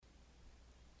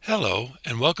Hello,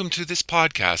 and welcome to this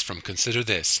podcast from Consider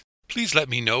This. Please let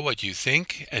me know what you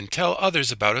think and tell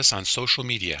others about us on social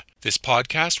media. This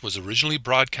podcast was originally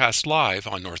broadcast live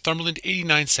on Northumberland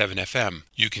 89.7 FM.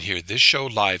 You can hear this show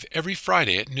live every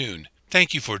Friday at noon.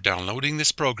 Thank you for downloading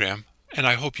this program, and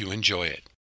I hope you enjoy it.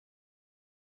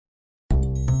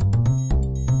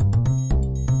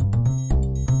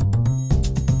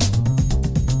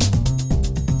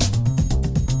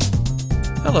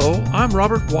 Hello, I'm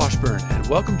Robert Washburn, and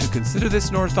welcome to Consider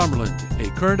This Northumberland, a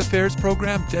current affairs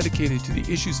program dedicated to the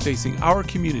issues facing our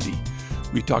community.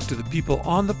 We talk to the people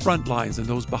on the front lines and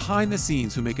those behind the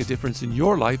scenes who make a difference in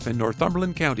your life in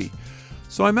Northumberland County.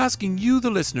 So I'm asking you, the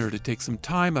listener, to take some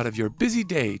time out of your busy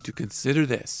day to consider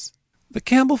this. The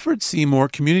Campbellford Seymour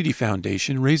Community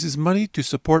Foundation raises money to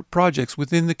support projects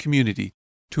within the community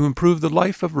to improve the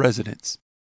life of residents.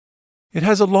 It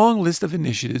has a long list of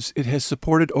initiatives it has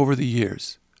supported over the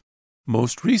years.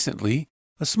 Most recently,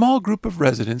 a small group of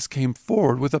residents came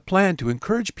forward with a plan to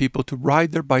encourage people to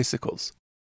ride their bicycles.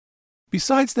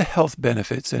 Besides the health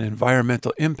benefits and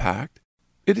environmental impact,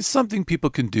 it is something people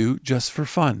can do just for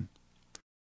fun.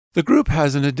 The group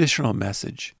has an additional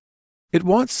message. It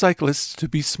wants cyclists to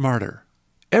be smarter.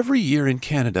 Every year in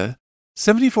Canada,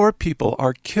 74 people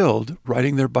are killed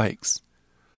riding their bikes.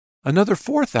 Another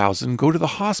 4,000 go to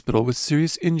the hospital with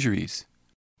serious injuries.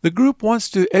 The group wants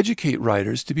to educate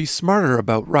riders to be smarter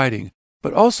about riding,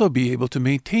 but also be able to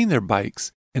maintain their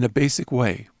bikes in a basic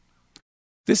way.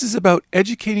 This is about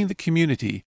educating the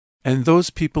community and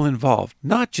those people involved,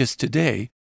 not just today,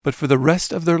 but for the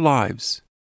rest of their lives.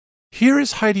 Here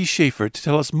is Heidi Schaefer to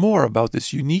tell us more about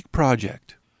this unique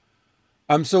project.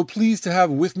 I'm so pleased to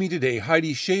have with me today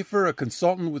Heidi Schaefer, a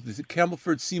consultant with the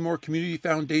Campbellford Seymour Community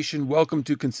Foundation. Welcome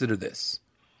to Consider This.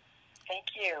 Thank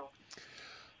you.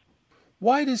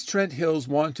 Why does Trent Hills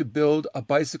want to build a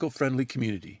bicycle-friendly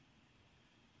community?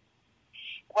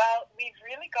 Well, we've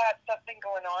really got something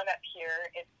going on up here.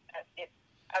 It's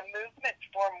a movement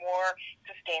for more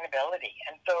sustainability,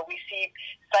 and so we see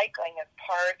cycling as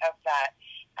part of that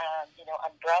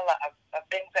umbrella of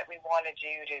things that we want to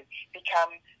do to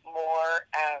become more,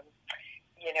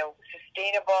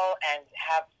 sustainable and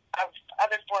have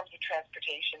other forms of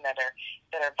transportation that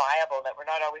are viable, that we're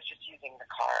not always just using the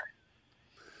car.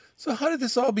 So how did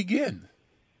this all begin?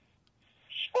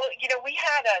 Well, we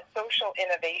had a social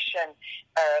innovation,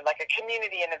 like a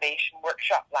community innovation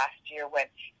workshop last year when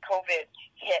COVID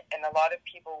hit, and a lot of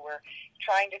people were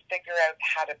trying to figure out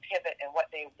how to pivot and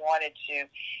what they wanted to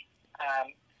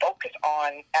focus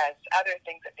on, as other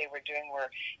things that they were doing were,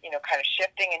 kind of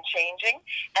shifting and changing.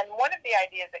 And one of the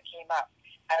ideas that came up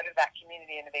out of that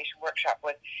community innovation workshop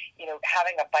was,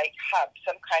 having a bike hub,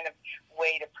 some kind of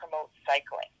way to promote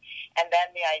cycling. And then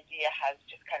the idea has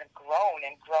just kind of grown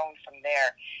from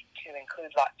there to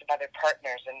include lots of other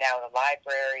partners, and now the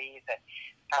libraries and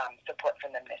support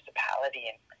from the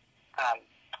municipality and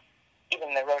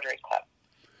even the Rotary Club.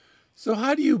 So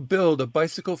how do you build a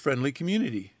bicycle-friendly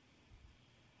community?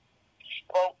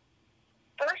 Well,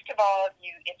 first of all,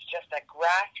 it's just a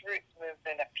grassroots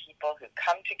movement of people who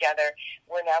come together.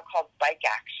 We're now called Bike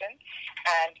Action,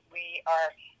 and we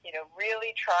are,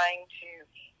 really trying to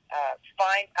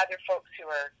find other folks who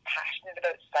are passionate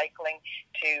about cycling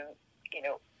to,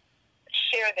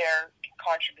 share their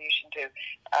contribution to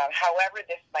however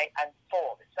this might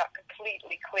unfold. It's not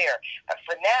completely clear, but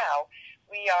for now,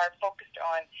 we are focused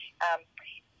on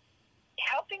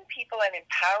helping people and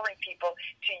empowering people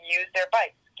to use their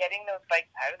bikes, getting those bikes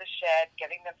out of the shed,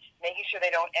 making sure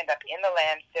they don't end up in the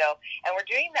landfill. And we're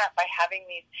doing that by having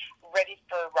these ready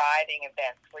for riding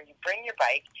events where you bring your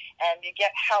bike and you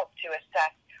get help to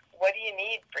assess what do you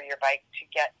need for your bike to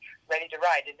get ready to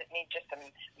ride. Does it need just some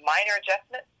minor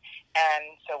adjustments?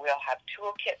 And so we'll have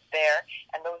toolkits there,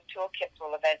 and those toolkits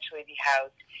will eventually be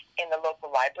housed in the local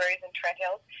libraries in Trent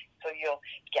Hills. So you'll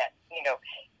get,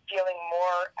 feeling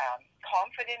more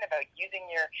confident about using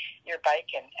your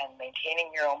bike and maintaining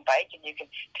your own bike, and you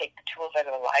can take the tools out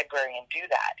of the library and do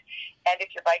that. And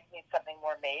if your bike needs something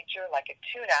more major, like a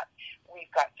tune-up,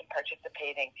 we've got some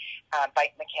participating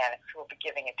bike mechanics who will be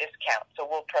giving a discount. So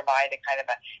we'll provide a kind of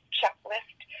a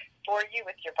checklist for you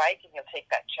with your bike, and you'll take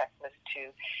that checklist to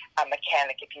a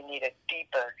mechanic if you need a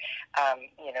deeper,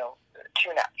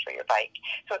 tune-up for your bike.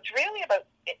 So it's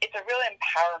a real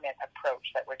empowerment approach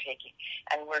that we're taking,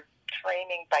 and we're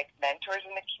training bike mentors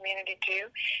in the community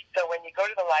too. So when you go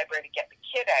to the library to get the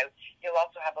kit out, you'll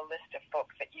also have a list of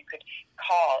folks that you could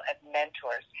call as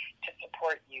mentors to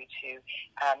support you to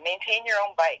maintain your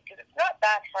own bike, because it's not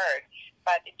that hard,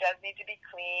 but it does need to be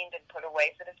cleaned and put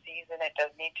away for the season. It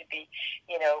does need to be,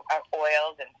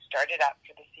 oiled and started up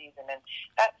for the season, and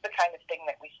that's the kind of thing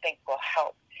that we think will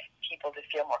help people to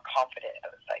feel more confident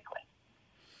about cycling.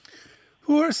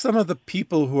 Who are some of the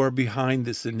people who are behind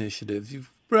this initiative?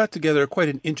 You've brought together quite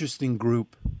an interesting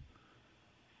group.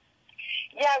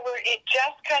 Yeah, it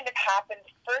just kind of happened.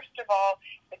 First of all,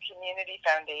 the Community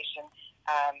Foundation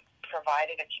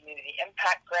provided a community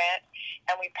impact grant,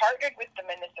 and we partnered with the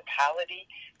municipality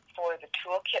for the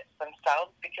toolkits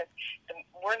themselves, because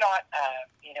we're not,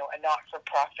 a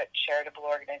not-for-profit charitable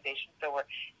organization, so we're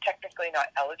technically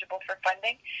not eligible for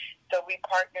funding. So we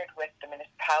partnered with the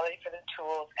municipality for the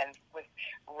tools and with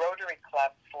Rotary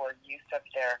Club for use of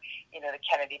their, the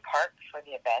Kennedy Park for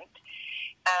the event.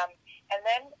 And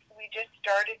then we just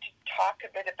started to talk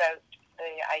a bit about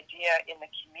the idea in the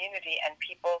community, and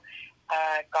people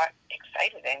got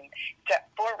excited and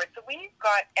stepped forward. So we've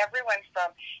got everyone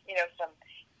from, some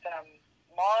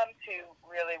moms who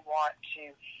really want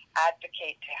to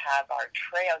advocate to have our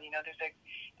trail.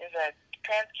 There's a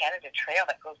Trans-Canada Trail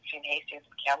that goes between Hastings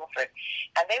and Campbellford,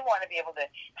 and they want to be able to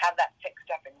have that fixed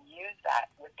up and use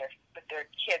that with their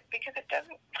kids, because it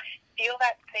doesn't feel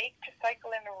that safe to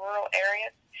cycle in the rural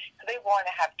areas. So they want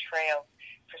to have trails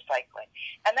for cycling.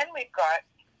 And then we've got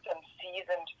some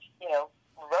seasoned,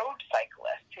 road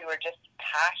cyclists who are just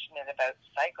passionate about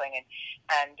cycling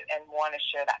and want to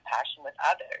share that passion with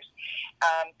others.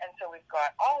 And so we've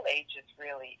got all ages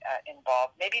really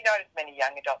involved. Maybe not as many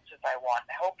young adults as I want.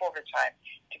 I hope over time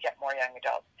to get more young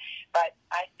adults. But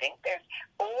I think there's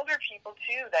older people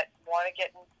too that want to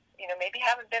get, maybe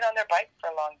haven't been on their bike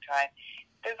for a long time.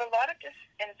 There's a lot of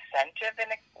disincentive in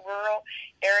a rural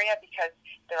area because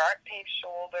there aren't paved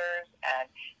shoulders, and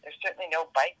there's certainly no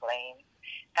bike lanes.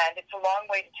 And it's a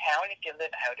long way to town if you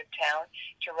live out of town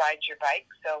to ride your bike.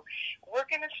 So we're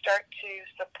going to start to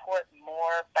support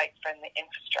more bike-friendly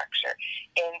infrastructure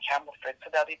in Campbellford. So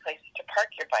there'll be places to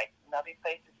park your bike. And there'll be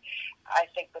places,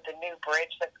 I think, with the new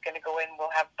bridge that's going to go in,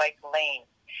 we'll have bike lanes.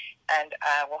 And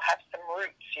we'll have some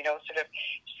routes, sort of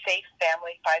safe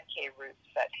family 5K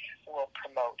routes that we'll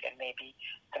promote, and maybe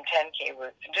some 10K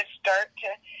routes. And just start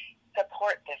to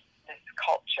support this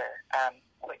culture,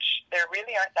 which there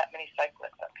really aren't that many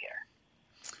cyclists up here.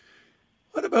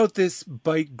 What about this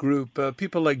bike group?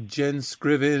 People like Jen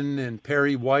Scriven and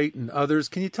Perry White and others.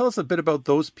 Can you tell us a bit about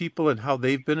those people and how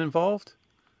they've been involved?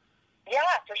 Yeah,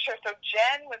 for sure. So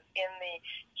Jen was in the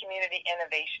Community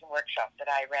Innovation Workshop that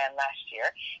I ran last year,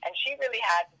 and she really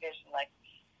had the vision,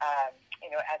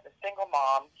 as a single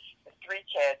mom with 3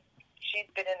 kids, she's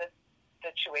been in this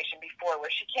situation before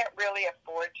where she can't really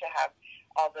afford to have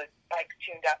all the bikes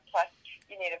tuned up. Plus,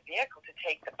 you need a vehicle to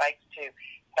take the bikes to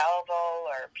Belleville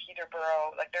or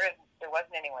Peterborough. There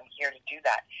wasn't anyone here to do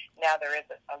that. Now there is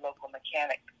a local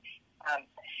mechanic.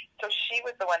 So she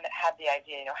was the one that had the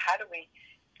idea, how do we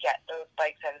get those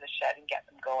bikes out of the shed and get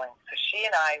them going? So she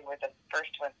and I were the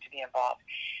first ones to be involved.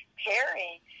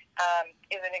 Perry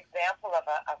is an example of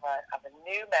a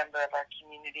new member of our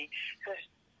community who's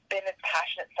been a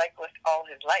passionate cyclist all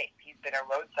his life. He's been a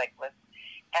road cyclist.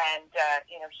 And,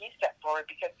 he stepped forward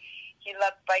because he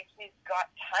loves bikes. He's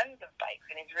got tons of bikes,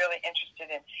 and he's really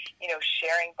interested in,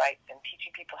 sharing bikes and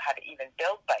teaching people how to even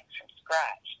build bikes from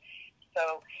scratch.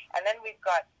 So, and then we've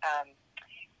got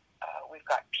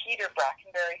Peter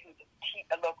Brackenberry, who's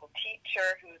a local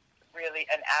teacher, who's really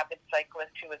an avid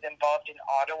cyclist who was involved in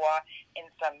Ottawa in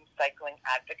some cycling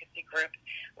advocacy groups.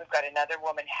 We've got another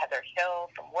woman, Heather Hill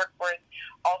from Workworth,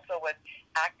 also was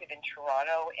active in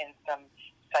Toronto in some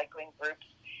cycling groups.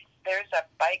 There's a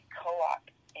bike co-op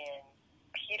in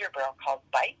Peterborough called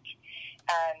Bike,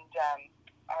 and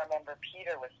our member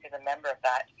Peter is a member of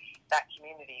that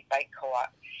community bike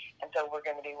co-op, and so we're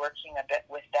going to be working a bit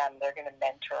with them. They're going to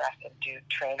mentor us and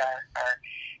train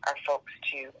our folks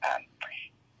to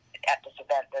at this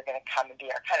event. They're going to come and be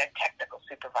our kind of technical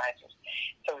supervisors.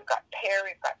 So we've got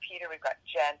Perry, we've got Peter, we've got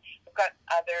Jen, we've got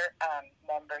other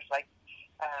members like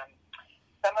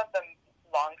some of them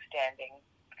long-standing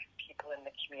people in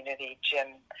the community.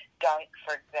 Jim Dunk,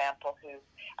 for example, who's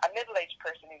a middle-aged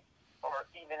person or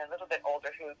even a little bit older,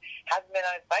 who hasn't been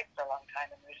on his bike for a long time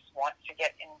and just wants to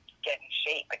get in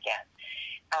shape again.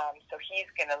 So he's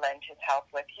going to lend his help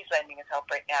he's lending his help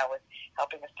right now with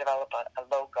helping us develop a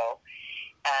logo.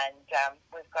 And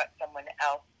we've got someone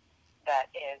else that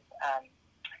is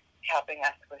helping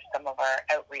us with some of our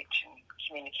outreach and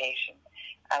communication,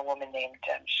 a woman named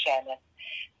Shannon.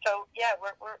 So, yeah,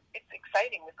 it's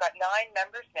exciting. We've got 9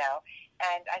 members now,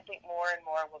 and I think more and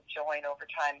more will join over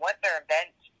time. Once our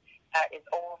event is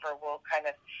over, we'll kind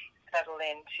of settle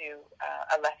into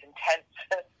a less intense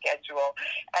schedule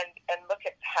and look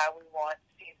at how we want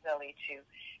seasonally to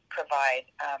provide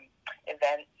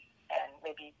events and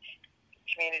maybe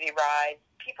community rides.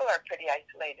 People are pretty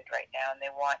isolated right now, and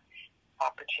they want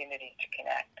opportunities to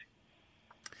connect.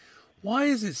 Why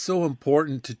is it so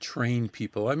important to train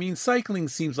people? I mean, cycling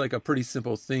seems like a pretty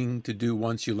simple thing to do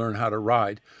once you learn how to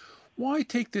ride. Why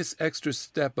take this extra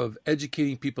step of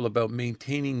educating people about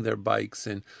maintaining their bikes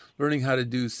and learning how to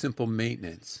do simple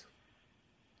maintenance?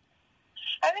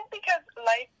 I think because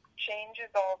life changes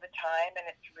all the time and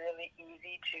it's really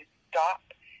easy to stop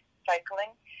cycling.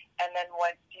 And then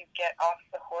once you get off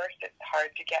the horse, it's hard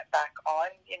to get back on,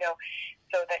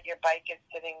 so that your bike is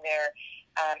sitting there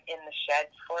in the shed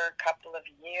for a couple of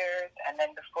years. And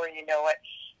then before you know it,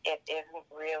 it isn't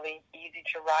really easy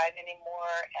to ride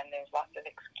anymore. And there's lots of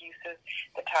excuses.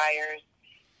 The tires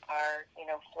are,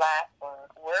 flat or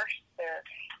worse. They're,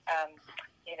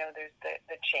 there's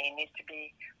the chain needs to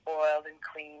be oiled and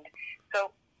cleaned.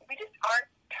 So we just aren't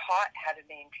taught how to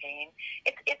maintain.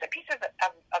 It's a piece of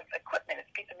equipment. It's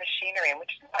a piece of machinery, and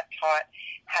we're just not taught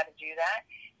how to do that.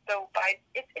 So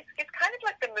it's kind of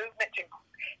like the movement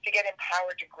to get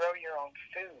empowered to grow your own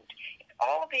food. It's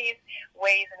all these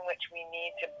ways in which we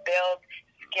need to build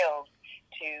skills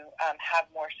to have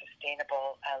more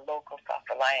sustainable local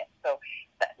self-reliance. So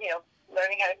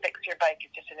learning how to fix your bike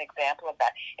is just an example of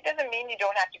that. It doesn't mean you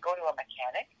don't have to go to a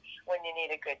mechanic when you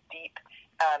need a good deep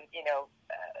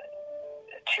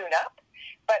tune-up,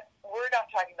 but we're not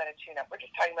talking about a tune-up. We're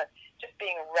just talking about just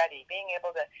being ready, being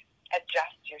able to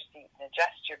adjust your seat and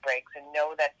adjust your brakes and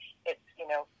know that it's,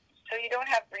 so you don't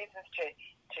have reasons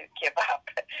to give up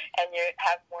and you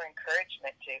have more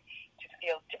encouragement to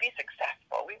be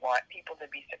successful. We want people to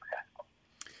be successful.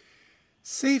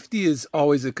 Safety is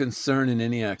always a concern in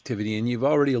any activity, and you've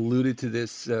already alluded to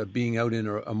this being out in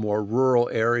a more rural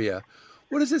area.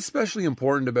 What is especially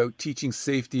important about teaching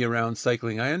safety around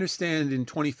cycling? I understand in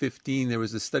 2015 there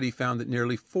was a study found that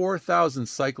nearly 4,000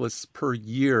 cyclists per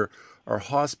year are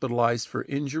hospitalized for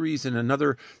injuries and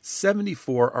another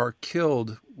 74 are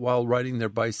killed while riding their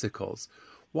bicycles.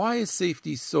 Why is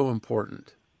safety so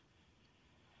important?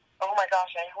 Oh my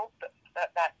gosh, I hope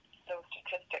that those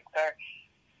statistics are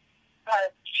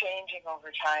changing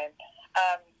over time.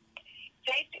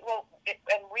 Safety,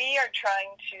 and we are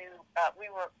trying to, we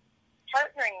were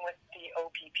partnering with the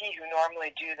OPP, who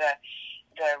normally do the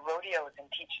rodeos and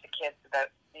teach the kids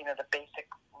about, the basic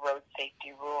road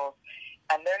safety rules.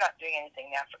 And they're not doing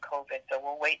anything now for COVID, so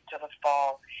we'll wait till the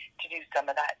fall to do some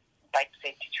of that bike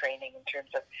safety training in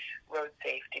terms of road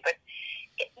safety. But,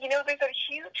 there's a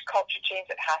huge culture change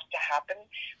that has to happen.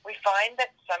 We find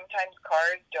that sometimes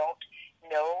cars don't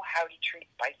know how to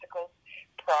treat bicycles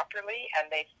properly,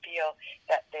 and they feel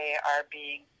that they are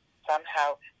being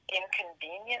somehow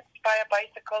inconvenienced by a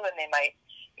bicycle, and they might,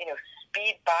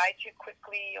 speed by too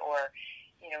quickly or,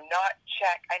 not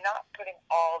check. I'm not putting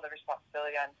all the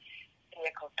responsibility on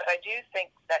vehicles, but I do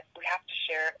think that we have to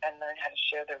share and learn how to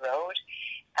share the road,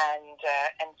 and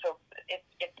so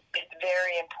it's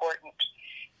very important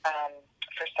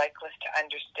for cyclists to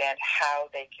understand how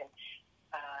they can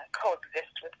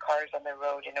coexist with cars on the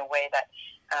road in a way that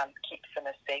keeps them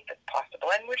as safe as possible.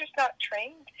 And we're just not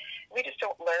trained. We just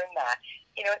don't learn that.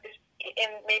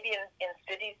 Maybe in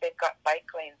cities they've got bike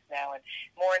lanes now and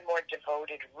more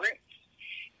devoted routes.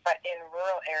 But in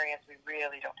rural areas, we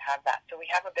really don't have that. So we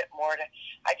have a bit more to...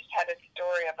 I just had a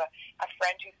story of a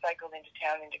friend who cycled into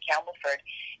town, into Campbellford,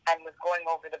 and was going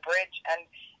over the bridge. And,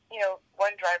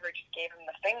 one driver just gave him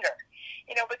the finger,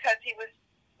 because he was,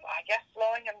 I guess,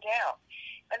 slowing him down.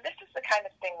 And this is the kind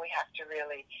of thing we have to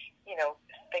really,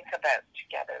 think about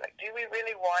together. Like, do we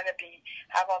really want to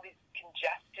have all these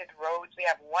congested roads? We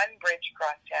have one bridge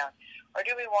across town. Or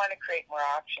do we want to create more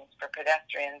options for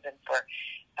pedestrians and for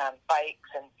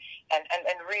bikes and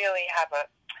really have a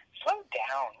slow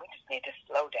down? We just need to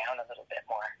slow down a little bit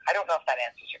more. I don't know if that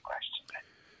answers your question. But.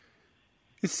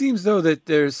 It seems, though, that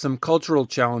there's some cultural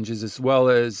challenges as well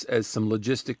as some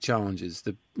logistic challenges.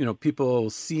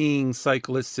 People seeing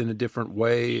cyclists in a different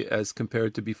way as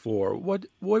compared to before. What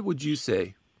would you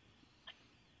say?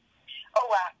 Oh,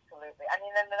 absolutely. I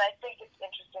mean, and I think it's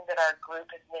interesting that our group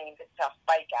has named itself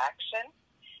Bike Action.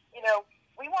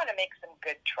 We want to make some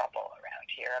good trouble around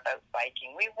here about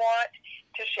biking. We want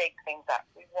to shake things up.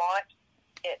 We want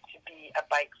it to be a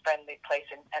bike-friendly place,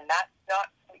 and that's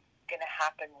not going to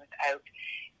happen without,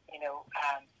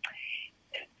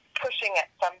 pushing at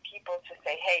some people to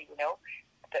say, hey,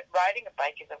 that riding a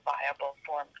bike is a viable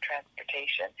form of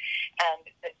transportation, and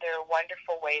that there are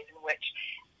wonderful ways in which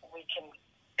we can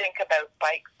think about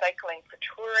bike cycling for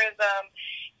tourism.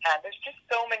 And there's just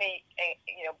so many,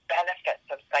 benefits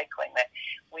of cycling that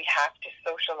we have to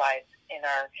socialize in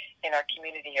our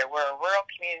community here. We're a rural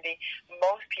community.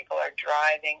 Most people are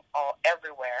driving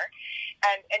everywhere,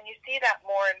 and you see that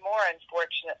more and more.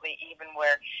 Unfortunately, even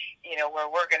where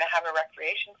we're going to have a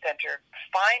recreation center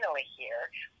finally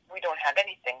here. We don't have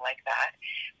anything like that,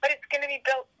 but it's going to be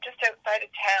built just outside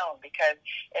of town because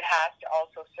it has to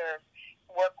also serve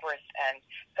Workworth and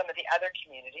some of the other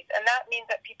communities, and that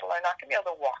means that people are not going to be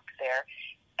able to walk there,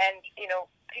 and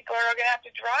people are going to have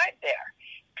to drive to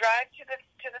the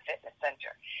fitness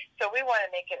center. So we want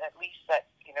to make it at least that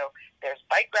there's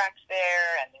bike racks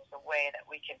there, and there's a way that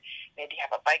we can maybe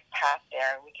have a bike path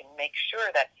there, and we can make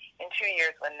sure that in 2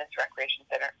 years when this recreation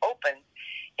center opens,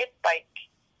 it's bike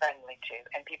friendly too,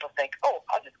 and people think, oh,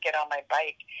 I'll just get on my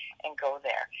bike and go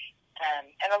there.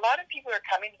 And a lot of people who are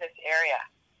coming to this area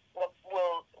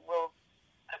will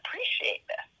appreciate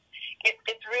this.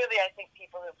 It's really, I think,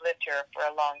 people who've lived here for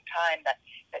a long time that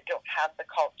don't have the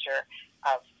culture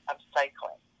of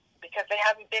cycling because they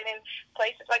haven't been in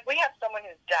places like we have someone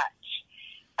who's Dutch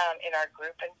in our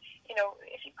group, and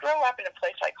if you grow up in a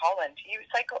place like Holland, you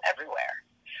cycle everywhere,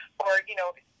 or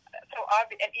so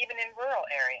and even in rural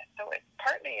areas. So it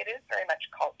is very much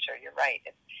culture. You're right.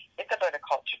 It's about a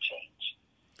culture change.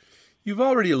 You've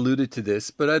already alluded to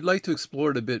this, but I'd like to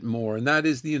explore it a bit more, and that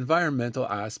is the environmental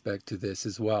aspect to this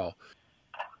as well.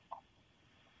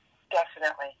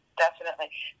 Definitely.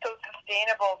 So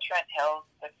sustainable Trent Hills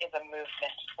is a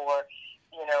movement for,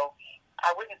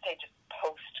 I wouldn't say just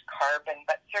post-carbon,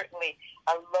 but certainly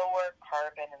a lower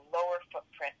carbon and lower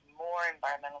footprint, more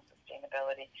environmental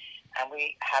sustainability. And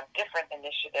we have different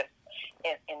initiatives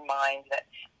in mind that,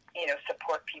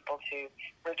 support people to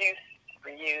reduce,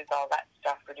 reuse, all that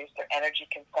stuff, reduce their energy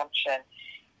consumption,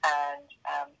 and,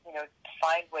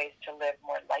 find ways to live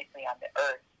more lightly on the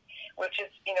earth, which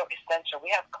is, essential. We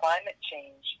have climate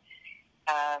change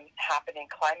happening,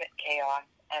 climate chaos,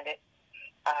 and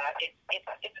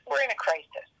we're in a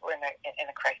crisis. We're in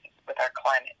a crisis with our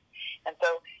climate. And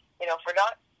so, if we're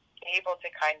not able to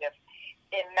kind of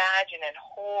imagine and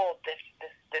hold this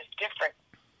different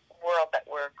world that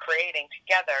we're creating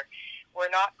together, we're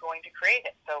not going to create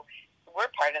it. So we're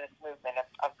part of this movement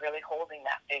of really holding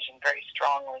that vision very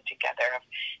strongly together of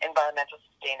environmental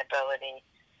sustainability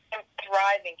and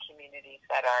thriving communities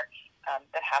that are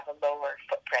that have a lower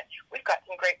footprint. We've got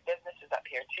some great businesses up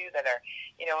here too that are,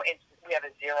 we have a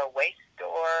zero waste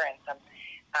store and some,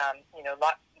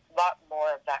 lot more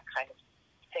of that kind of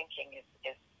thinking is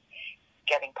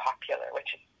getting popular, which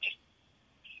is just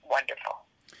wonderful.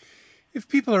 If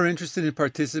people are interested in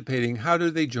participating, how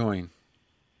do they join?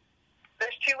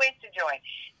 There's two ways to join.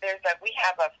 We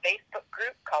have a Facebook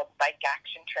group called Bike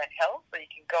Action Trent Hills, where you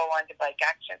can go on to Bike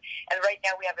Action. And right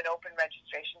now we have an open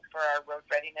registration for our road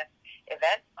readiness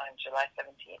event on July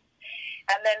 17th.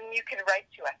 And then you can write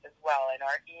to us as well, and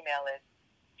our email is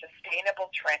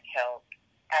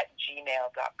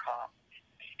sustainabletrenthills@gmail.com.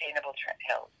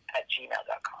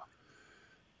 sustainabletrenthills@gmail.com.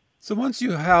 So once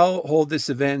you hold this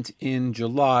event in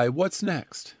July, what's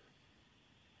next?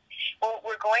 Well,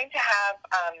 we're going to have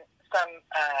some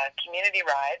community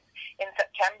rides. In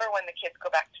September, when the kids go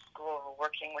back to school, we're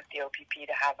working with the OPP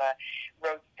to have a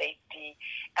road safety,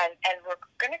 and we're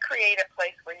going to create a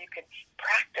place where you can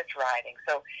practice riding.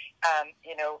 So,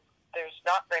 there's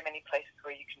not very many places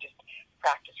where you can just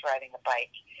practice riding a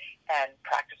bike and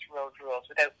practice road rules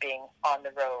without being on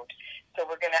the road. So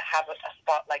we're going to have a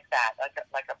spot like that,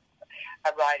 like a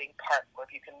riding park where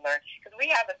you can learn. Because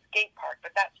we have a skate park,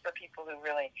 but that's for people who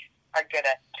really are good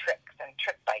at tricks and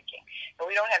trick biking. But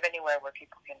we don't have anywhere where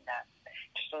people can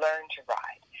just learn to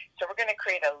ride. So we're going to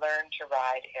create a learn to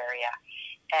ride area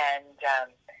and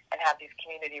have these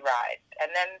community rides.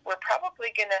 And then we're probably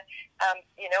going to,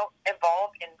 evolve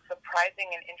in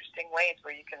surprising and interesting ways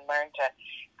where you can learn to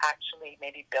actually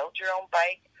maybe build your own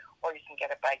bike, or you can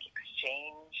get a bike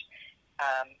exchange,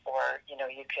 or,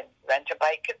 you can rent a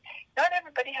bike. 'Cause not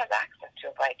everybody has access to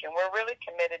a bike, and we're really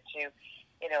committed to,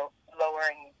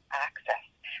 lowering access.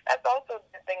 That's also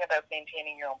the thing about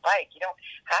maintaining your own bike. You don't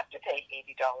have to pay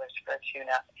 $80 for a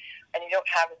tune-up, and you don't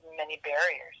have as many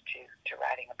barriers to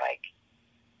riding a bike.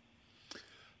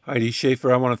 Heidi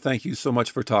Schaefer, I want to thank you so much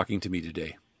for talking to me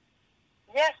today.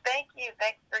 Yes, thank you.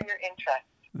 Thanks for your interest.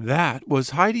 That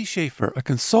was Heidi Schaefer, a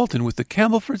consultant with the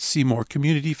Campbellford-Seymour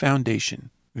Community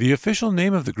Foundation. The official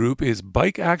name of the group is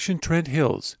Bike Action Trent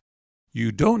Hills.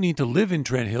 You don't need to live in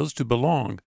Trent Hills to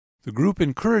belong. The group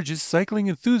encourages cycling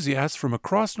enthusiasts from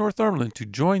across Northumberland to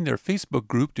join their Facebook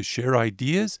group to share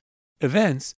ideas,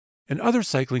 events, and other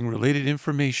cycling-related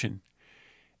information.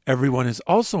 Everyone is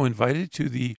also invited to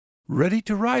the Ready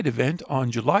to Ride event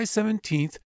on July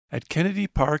 17th at Kennedy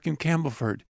Park in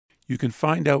Campbellford. you can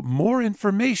find out more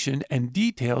information and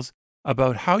details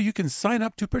about how you can sign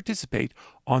up to participate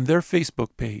on their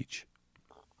Facebook page.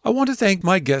 I want to thank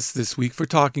my guests this week for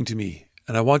talking to me,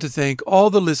 and I want to thank all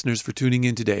the listeners for tuning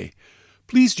in today.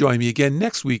 Please join me again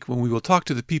next week when we will talk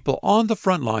to the people on the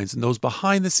front lines and those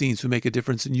behind the scenes who make a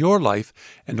difference in your life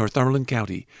in Northumberland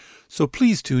County. So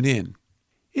please tune in.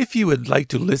 If you would like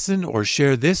to listen or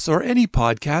share this or any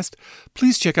podcast,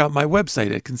 please check out my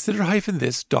website at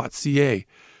consider-this.ca.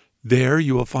 There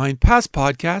you will find past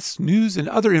podcasts, news, and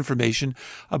other information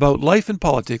about life and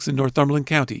politics in Northumberland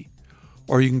County.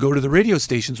 Or you can go to the radio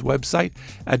station's website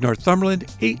at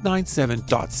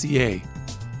northumberland897.ca.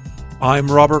 I'm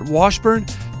Robert Washburn.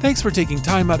 Thanks for taking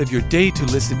time out of your day to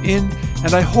listen in,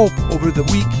 and I hope over the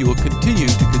week you will continue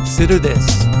to consider this.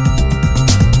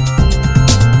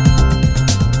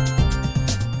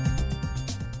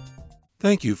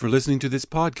 Thank you for listening to this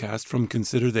podcast from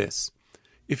Consider This.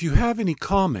 If you have any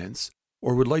comments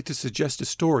or would like to suggest a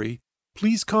story,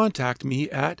 please contact me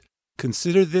at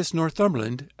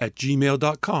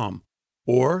considerthisnorthumberland@gmail.com,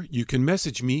 or you can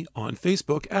message me on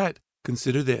Facebook at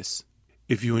Consider This.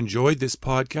 If you enjoyed this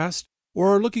podcast or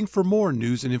are looking for more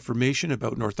news and information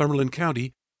about Northumberland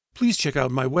County, please check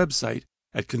out my website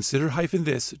at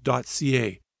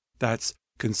consider-this.ca. That's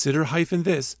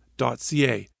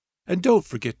consider-this.ca. And don't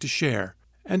forget to share.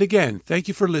 And again, thank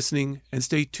you for listening, and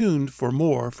stay tuned for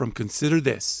more from Consider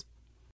This.